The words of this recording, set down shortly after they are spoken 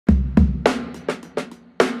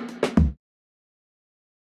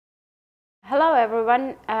Hello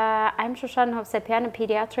everyone, I'm Shushan Hovsepyan, a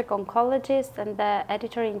pediatric oncologist and the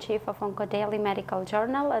editor-in-chief of OncoDaily Medical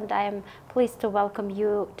Journal, and I am pleased to welcome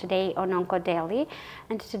you today on OncoDaily.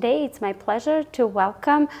 And today it's my pleasure to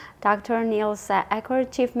welcome Dr. Nils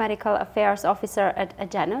Eckardt, Chief Medical Affairs Officer at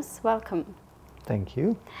Agenus. Welcome. Thank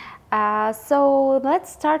you. So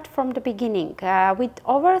let's start from the beginning. With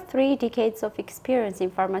over 3 decades of experience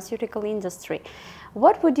in pharmaceutical industry,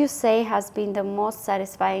 what would you say has been the most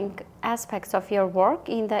satisfying aspects of your work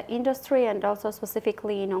in the industry and also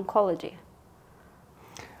specifically in oncology?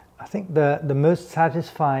 I think the most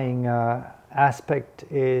satisfying aspect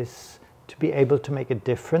is to be able to make a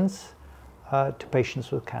difference to patients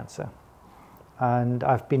with cancer. And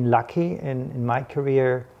I've been lucky in my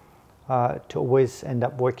career to always end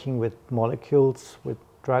up working with molecules, with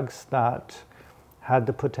drugs that had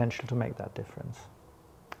the potential to make that difference.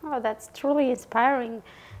 Oh, that's truly inspiring.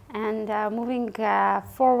 And moving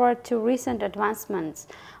forward to recent advancements,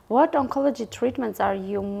 what oncology treatments are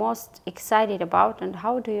you most excited about and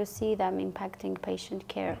how do you see them impacting patient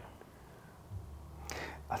care?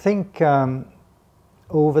 I think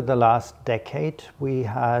over the last decade we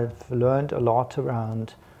have learned a lot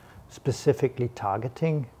around specifically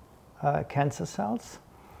targeting cancer cells,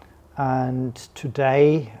 and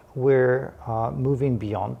today we're moving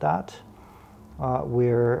beyond that.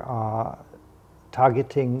 We're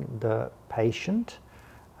targeting the patient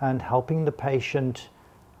and helping the patient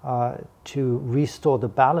to restore the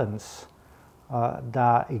balance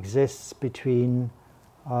that exists between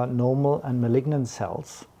normal and malignant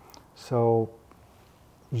cells. So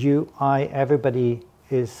everybody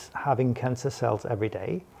is having cancer cells every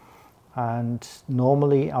day, and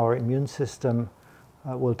normally our immune system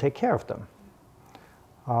will take care of them.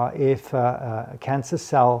 If a cancer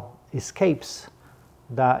cell escapes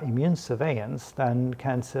that immune surveillance, then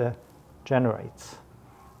cancer generates.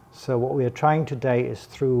 So what we are trying today is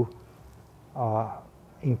through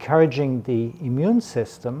encouraging the immune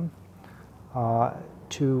system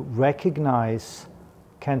to recognize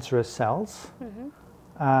cancerous cells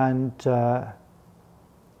and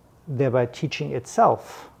thereby teaching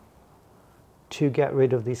itself to get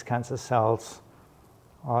rid of these cancer cells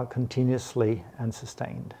continuously and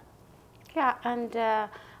sustained. Yeah, and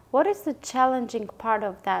what is the challenging part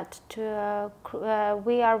of that?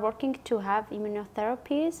 We are working to have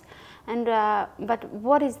immunotherapies, and but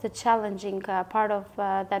what is the challenging part of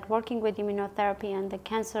that working with immunotherapy and the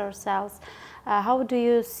cancer cells? How do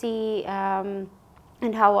you see and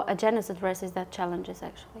how Agenus addresses that challenges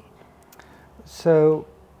actually? So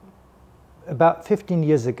about 15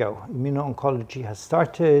 years ago, immuno-oncology has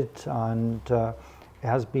started, and it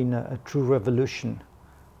has been a true revolution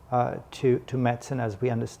to medicine as we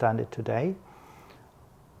understand it today.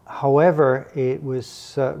 However, it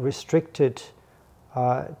was restricted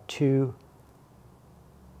to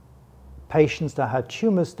patients that had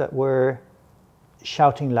tumors that were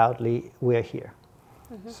shouting loudly, "We're here."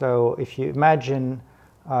 So if you imagine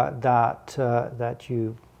that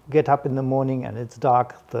you get up in the morning and it's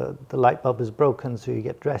dark, the light bulb is broken, so you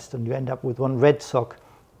get dressed and you end up with one red sock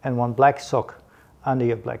and one black sock under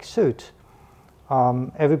your black suit.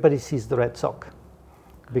 Everybody sees the red sock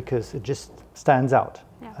because it just stands out,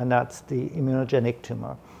 and that's the immunogenic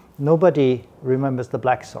tumor. Nobody remembers the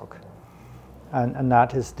black sock, and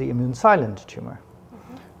that is the immune silent tumor.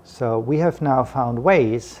 So we have now found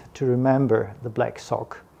ways to remember the black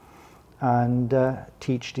sock and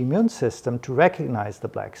teach the immune system to recognize the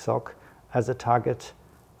black sock as a target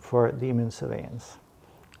for the immune surveillance.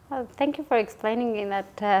 Well, thank you for explaining in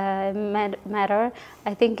that matter.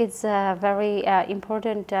 I think it's very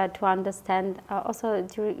important to understand. Also,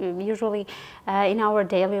 usually in our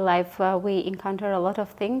daily life, we encounter a lot of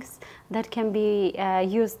things that can be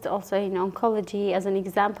used also in oncology as an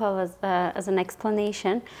example, as an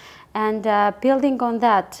explanation. And building on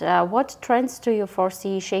that, what trends do you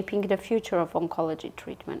foresee shaping the future of oncology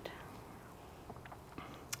treatment?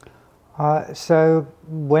 So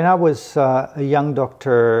when I was a young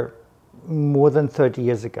doctor more than 30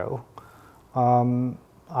 years ago,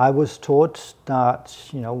 I was taught that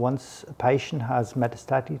once a patient has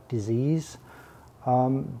metastatic disease,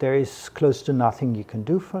 there is close to nothing you can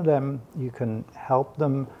do for them. You can help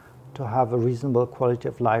them to have a reasonable quality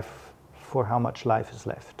of life for how much life is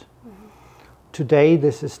left. Today,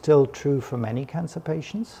 this is still true for many cancer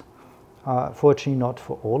patients, fortunately not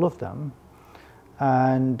for all of them.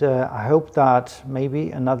 And I hope that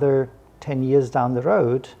maybe another 10 years down the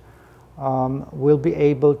road, we'll be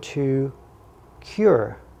able to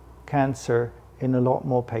cure cancer in a lot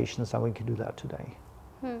more patients than we can do that today.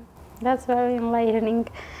 That's very enlightening.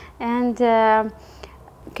 And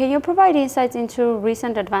Can you provide insights into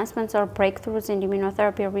recent advancements or breakthroughs in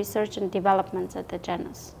immunotherapy research and developments at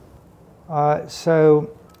Agenus?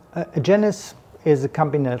 Agenus is a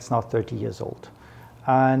company that's now 30 years old.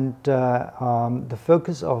 And the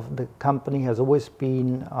focus of the company has always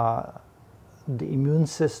been the immune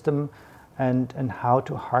system and how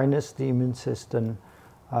to harness the immune system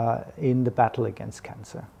in the battle against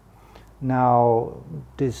cancer. Now,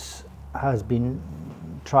 this has been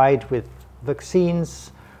tried with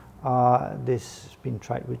vaccines, this has been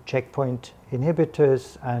tried with checkpoint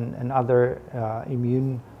inhibitors and other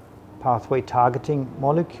immune pathway targeting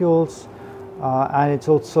molecules, and it's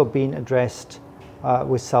also been addressed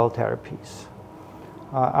with cell therapies.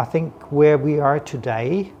 I think where we are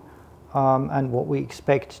today and what we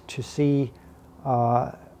expect to see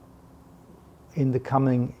in the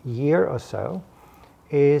coming year or so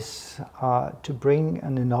is to bring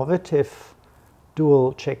an innovative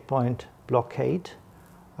dual checkpoint blockade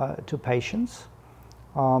to patients.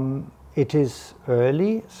 It is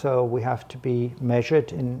early, so we have to be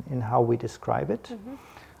measured in how we describe it.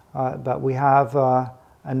 But we have,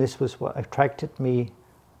 and this was what attracted me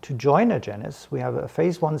to join Agenus, we have a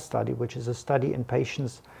phase 1 study, which is a study in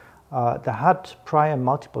patients that had prior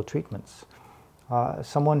multiple treatments.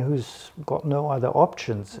 Someone who's got no other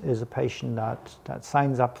options is a patient that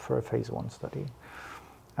signs up for a phase 1 study.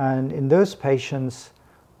 And in those patients,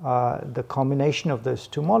 the combination of those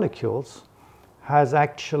two molecules has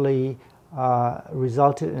actually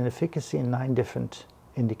resulted in efficacy in 9 different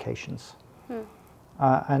indications.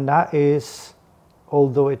 And that is,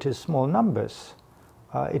 although it is small numbers,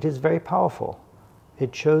 it is very powerful.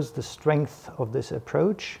 It shows the strength of this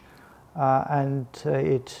approach, and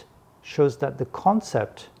it shows that the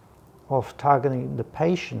concept of targeting the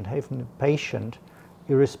patient, having the patient,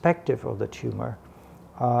 irrespective of the tumor,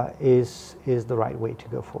 is the right way to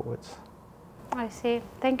go forwards. I see.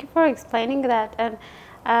 Thank you for explaining that.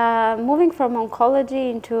 And moving from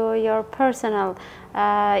oncology into your personal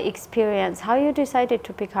experience, how you decided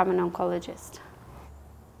to become an oncologist?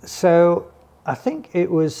 So I think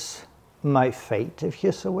it was my fate, if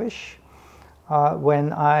you so wish.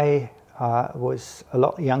 When I was a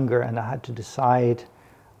lot younger and I had to decide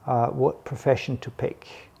what profession to pick.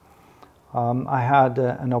 I had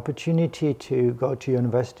an opportunity to go to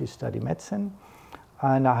university to study medicine,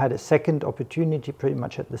 and I had a second opportunity pretty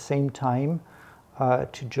much at the same time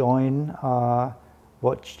to join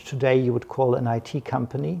what today you would call an IT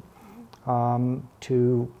company,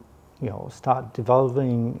 to start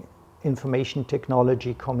developing information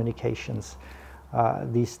technology, communications,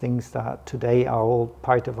 these things that today are all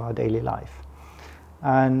part of our daily life.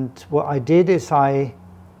 And what I did is I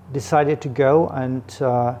decided to go and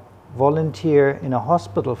volunteer in a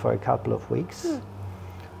hospital for a couple of weeks.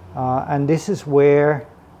 And this is where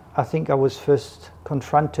I think I was first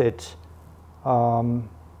confronted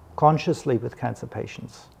consciously with cancer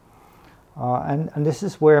patients. And this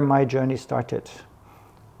is where my journey started.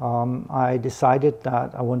 I decided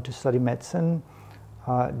that I want to study medicine.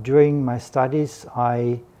 During my studies,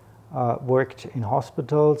 I worked in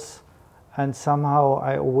hospitals, and somehow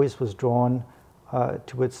I always was drawn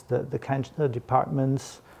towards the cancer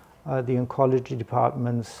departments, the oncology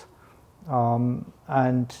departments,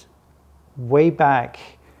 and way back,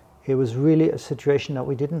 it was really a situation that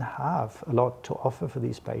we didn't have a lot to offer for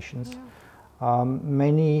these patients.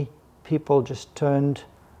 Many people just turned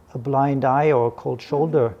a blind eye or a cold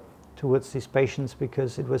shoulder towards these patients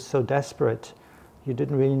because it was so desperate. You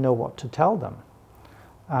didn't really know what to tell them.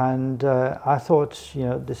 And I thought,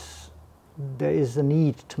 there is a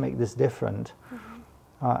need to make this different.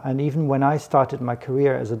 And even when I started my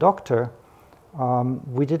career as a doctor,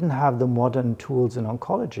 we didn't have the modern tools in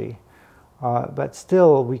oncology, but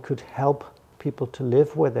still we could help people to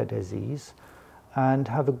live with their disease and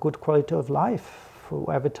have a good quality of life for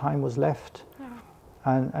whatever time was left.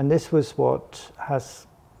 And this was what has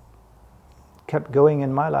kept going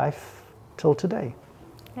in my life till today.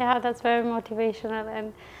 Yeah, that's very motivational.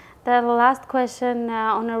 And the last question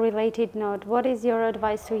on a related note, what is your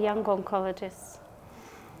advice to young oncologists?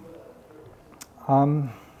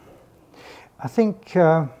 I think,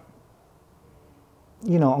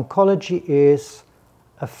 oncology is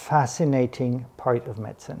a fascinating part of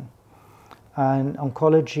medicine. And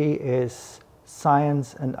oncology is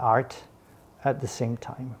science and art at the same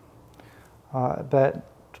time. But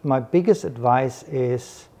my biggest advice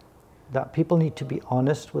is that people need to be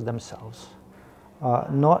honest with themselves.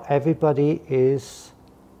 Not everybody is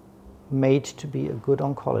made to be a good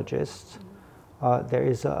oncologist. There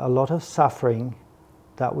is a lot of suffering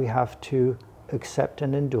that we have to accept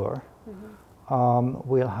and endure.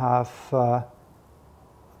 We'll have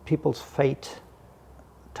people's fate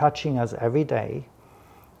touching us every day,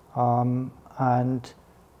 and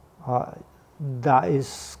that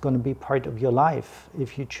is going to be part of your life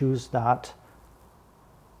if you choose that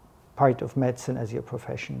part of medicine as your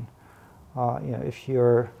profession. If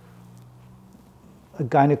you're a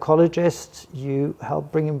gynecologist, you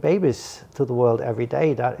help bringing babies to the world every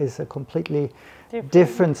day. That is a completely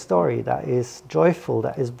different story. That is joyful,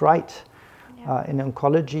 that is bright. Yeah. In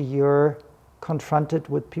oncology, you're confronted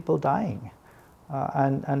with people dying,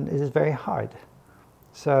 and it is very hard.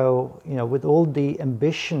 So, with all the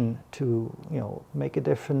ambition to, make a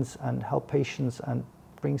difference and help patients and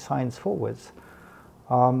bring science forwards,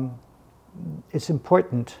 it's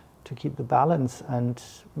important to keep the balance and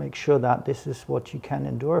make sure that this is what you can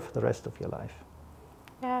endure for the rest of your life.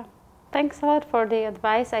 Yeah, thanks a lot for the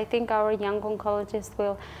advice. I think our young oncologists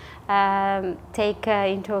will take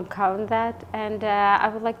into account that. And I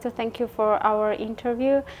would like to thank you for our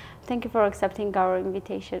interview. Thank you for accepting our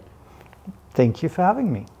invitation. Thank you for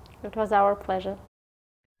having me. It was our pleasure.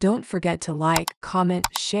 Don't forget to like, comment,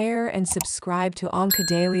 share, and subscribe to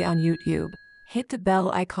OncoDaily on YouTube. Hit the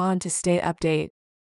bell icon to stay updated.